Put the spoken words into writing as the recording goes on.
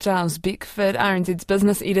Giles Beckford, RNZ's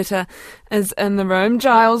business editor, is in the room.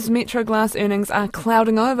 Giles, Metro Glass earnings are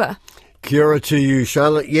clouding over. Kia ora to you,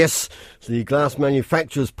 Charlotte. Yes, the glass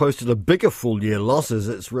manufacturers posted a bigger full-year loss as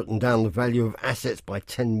it's written down the value of assets by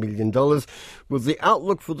 $10 million, with the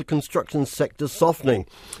outlook for the construction sector softening.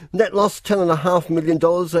 Net loss $10.5 million.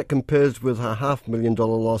 That compares with a $500,000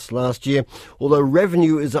 loss last year, although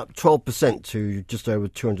revenue is up 12% to just over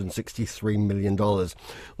 $263 million.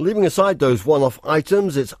 Leaving aside those one-off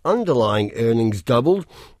items, its underlying earnings doubled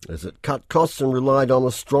as it cut costs and relied on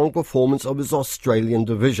a strong performance of its Australian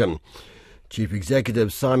division. Chief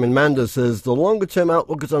Executive Simon Mander says the longer-term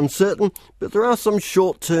outlook is uncertain, but there are some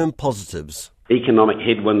short-term positives. Economic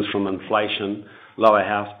headwinds from inflation, lower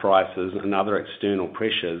house prices and other external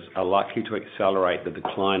pressures are likely to accelerate the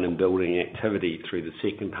decline in building activity through the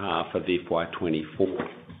second half of FY24.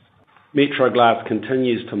 Metro Glass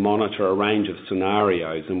continues to monitor a range of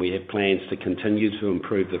scenarios, and we have plans to continue to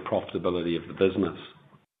improve the profitability of the business.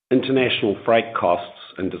 International freight costs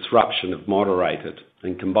and disruption have moderated,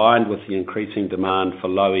 and combined with the increasing demand for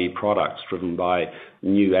low-E products driven by the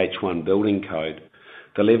new H1 building code,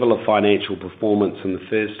 the level of financial performance in the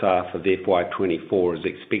first half of FY24 is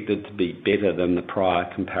expected to be better than the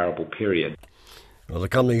prior comparable period. Well, the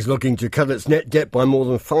company is looking to cut its net debt by more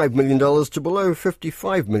than $5 million to below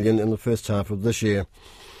 $55 million in the first half of this year.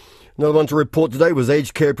 Another one to report today was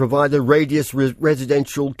aged care provider Radius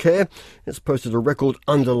Residential Care. It's posted a record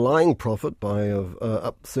underlying profit by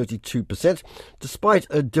up 32%, despite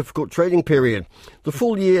a difficult trading period. The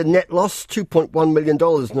full-year net loss, $2.1 million.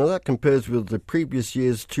 Now, that compares with the previous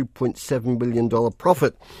year's $2.7 million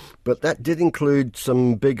profit, but that did include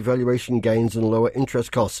some big valuation gains and lower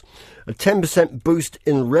interest costs. A 10% boost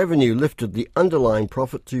in revenue lifted the underlying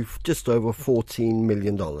profit to just over $14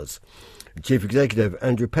 million. Chief Executive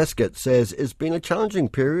Andrew Peskett says it's been a challenging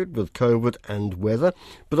period with COVID and weather,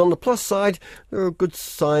 but on the plus side, there are good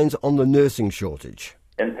signs on the nursing shortage.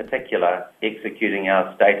 In particular, executing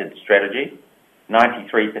our stated strategy,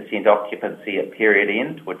 93% occupancy at period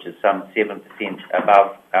end, which is some 7%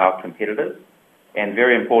 above our competitors, and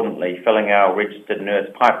very importantly, filling our registered nurse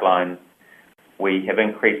pipeline. We have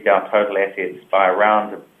increased our total assets by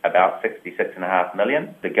around about $66.5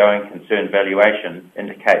 million. The going concern valuation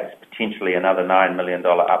indicates potentially another $9 million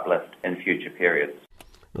uplift in future periods.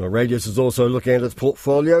 Well, Radius is also looking at its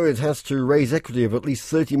portfolio. It has to raise equity of at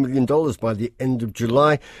least $30 million by the end of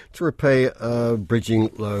July to repay a bridging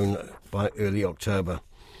loan by early October.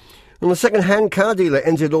 And the second-hand car dealer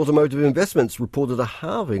NZ Automotive Investments reported a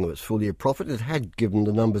halving of its full-year profit. It had given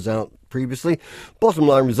the numbers out previously. Bottom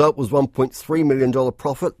line result was $1.3 million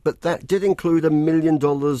profit, but that did include $1 million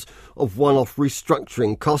of one-off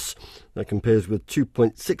restructuring costs. That compares with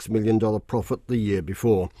 $2.6 million profit the year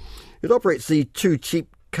before. It operates the Too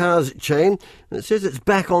Cheap Cars chain, and it says it's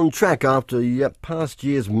back on track after the past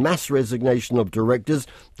year's mass resignation of directors,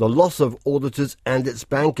 the loss of auditors and its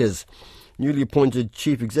bankers. Newly appointed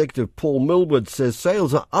Chief Executive Paul Millward says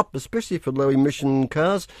sales are up, especially for low-emission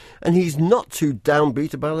cars, and he's not too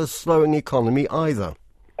downbeat about a slowing economy either.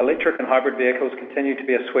 Electric and hybrid vehicles continue to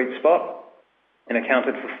be a sweet spot and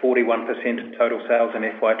accounted for 41% of total sales in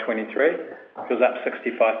FY23, which was up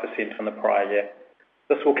 65% from the prior year.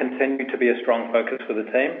 This will continue to be a strong focus for the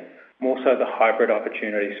team, more so the hybrid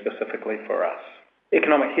opportunity specifically for us.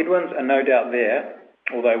 Economic headwinds are no doubt there,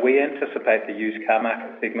 although we anticipate the used car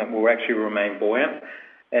market segment will actually remain buoyant,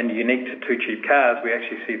 and unique to Too Cheap Cars, we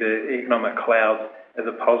actually see the economic clouds as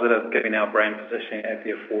a positive, given our brand positioning at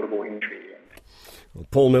the affordable entry end.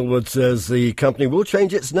 Paul Millward says the company will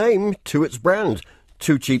change its name to its brand,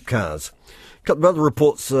 Too Cheap Cars. A couple of other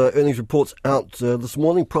reports, earnings reports out this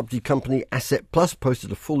morning. Property company Asset Plus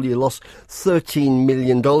posted a full-year loss, $13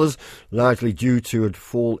 million, largely due to a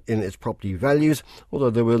fall in its property values,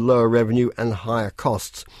 although there were lower revenue and higher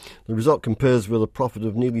costs. The result compares with a profit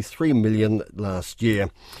of nearly $3 million last year.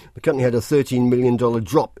 The company had a $13 million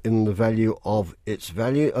drop in the value of its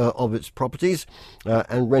properties,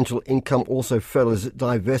 and rental income also fell as it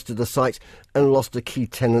divested a site and lost a key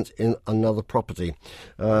tenant in another property.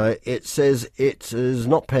 It says it is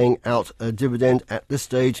not paying out a dividend at this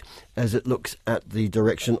stage as it looks at the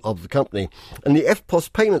direction of the company. And the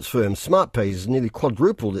FPOS payments firm SmartPay has nearly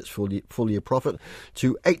quadrupled its full-year profit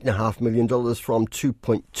to $8.5 million from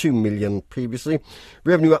 $2.2 million previously.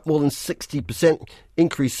 Revenue up more than 60%,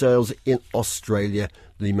 increased sales in Australia,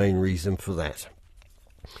 the main reason for that.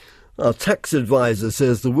 Our tax advisor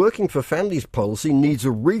says the Working for Families policy needs a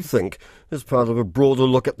rethink as part of a broader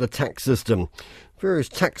look at the tax system. Various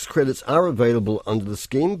tax credits are available under the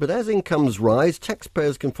scheme, but as incomes rise,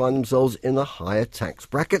 taxpayers can find themselves in a higher tax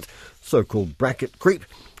bracket, so-called bracket creep,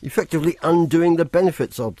 effectively undoing the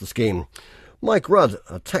benefits of the scheme. Mike Rudd,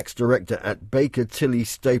 a tax director at Baker Tilly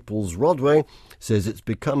Staples Rodway, says it's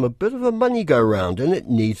become a bit of a money go-round and it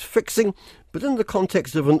needs fixing, but in the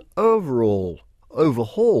context of an overall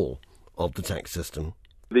overhaul of the tax system.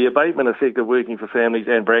 The abatement effect of working for families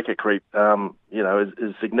and bracket creep,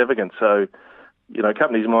 is significant. So,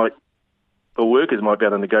 companies workers might be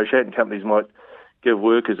able to negotiate, and companies might give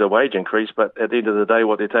workers a wage increase, but at the end of the day,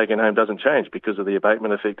 what they're taking home doesn't change because of the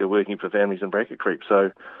abatement effect of working for families and bracket creep.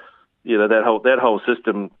 So, that whole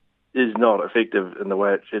system is not effective in the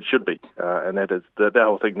way it should be, and that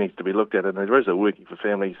whole thing needs to be looked at. And there is a working for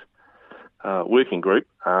families working group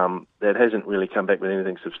that hasn't really come back with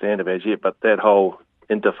anything substantive as yet, but that whole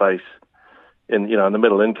interface in the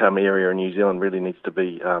middle income area in New Zealand really needs to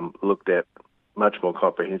be looked at much more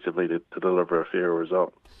comprehensively to deliver a fairer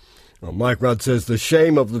result. Well, Mike Rudd says the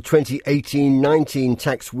shame of the 2018-19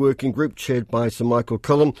 tax working group chaired by Sir Michael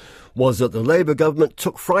Cullen was that the Labour government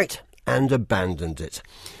took fright and abandoned it.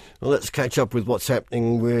 Well, let's catch up with what's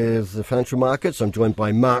happening with the financial markets. I'm joined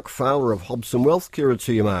by Mark Fowler of Hobson Wealth. Kia ora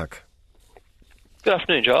to you, Mark. Good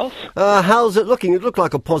afternoon, Giles. How's it looking? It looked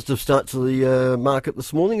like a positive start to the market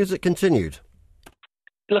this morning. Has it continued?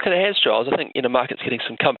 Look, it has, Giles. I think market's getting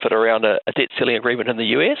some comfort around a debt ceiling agreement in the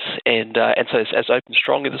US, and so it's opened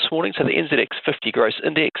strongly this morning. So the NZX 50 gross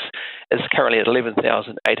index is currently at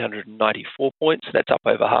 11,894 points. That's up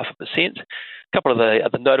over 0.5%. A couple of the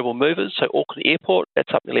other notable movers. So Auckland Airport,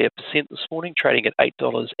 that's up nearly 1% this morning, trading at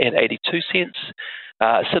 $8.82.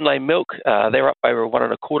 Synlait Milk, they're up over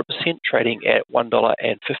 1.25%, trading at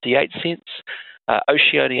 $1.58.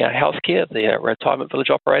 Oceania Healthcare, the retirement village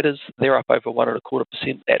operators, they're up over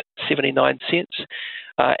 1.25% at 79 cents.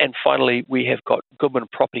 And finally, we have got Goodman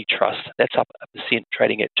Property Trust, that's up 1%,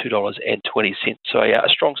 trading at $2.20. So a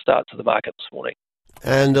strong start to the market this morning.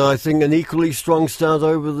 And I think an equally strong start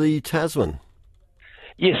over the Tasman.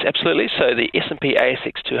 Yes, absolutely. So the S&P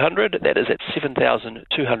ASX 200, that is at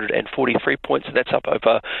 7,243 points, and that's up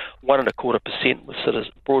over 1.25% with sort of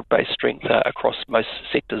broad-based strength across most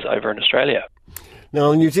sectors over in Australia.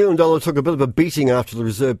 Now, the New Zealand dollar took a bit of a beating after the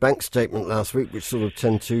Reserve Bank statement last week, which sort of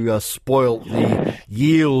tend to spoil the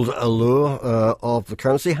yield allure of the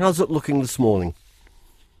currency. How's it looking this morning?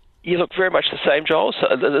 You look very much the same, Giles. So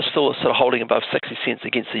it's still sort of holding above 60 cents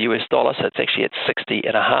against the US dollar, so it's actually at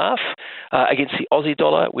 60.5. Against the Aussie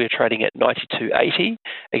dollar, we're trading at 92.80.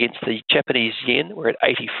 Against the Japanese yen, we're at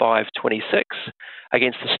 85.26.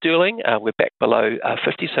 Against the sterling, we're back below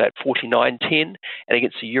 50, so at 49.10. And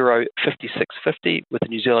against the euro, 56.50, with the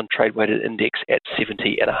New Zealand trade weighted index at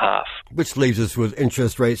 70.5. Which leaves us with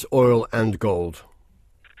interest rates, oil and gold.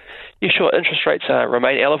 Yeah, sure. Interest rates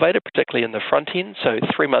remain elevated, particularly in the front end. So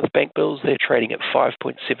 3-month bank bills, they're trading at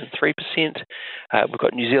 5.73%. We've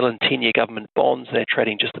got New Zealand 10-year government bonds, they're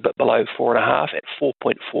trading just a bit below 4.5% at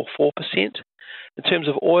 4.44%. In terms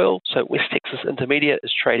of oil, so West Texas Intermediate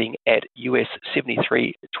is trading at US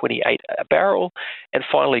 $73.28 a barrel. And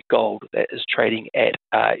finally, gold, that is trading at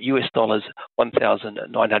US dollars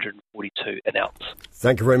 1,942 an ounce.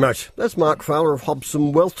 Thank you very much. That's Mark Fowler of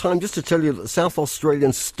Hobson Wealth. Time just to tell you that the South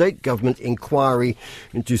Australian State Government inquiry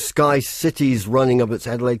into Sky City's running of its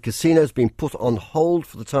Adelaide casino has been put on hold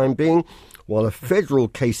for the time being, while a federal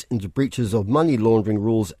case into breaches of money laundering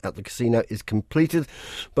rules at the casino is completed.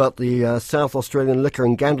 But the South Australian Liquor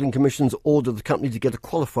and Gambling Commission's ordered the company to get a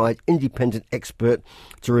qualified independent expert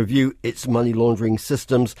to review its money laundering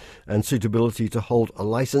systems and suitability to hold a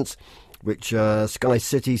licence, which Sky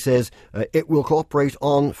City says it will cooperate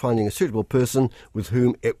on finding a suitable person with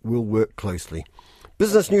whom it will work closely.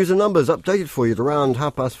 Business news and numbers updated for you at around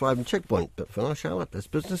 5:30 in Checkpoint. But for now, Charlotte, that's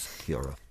business. Kia ora.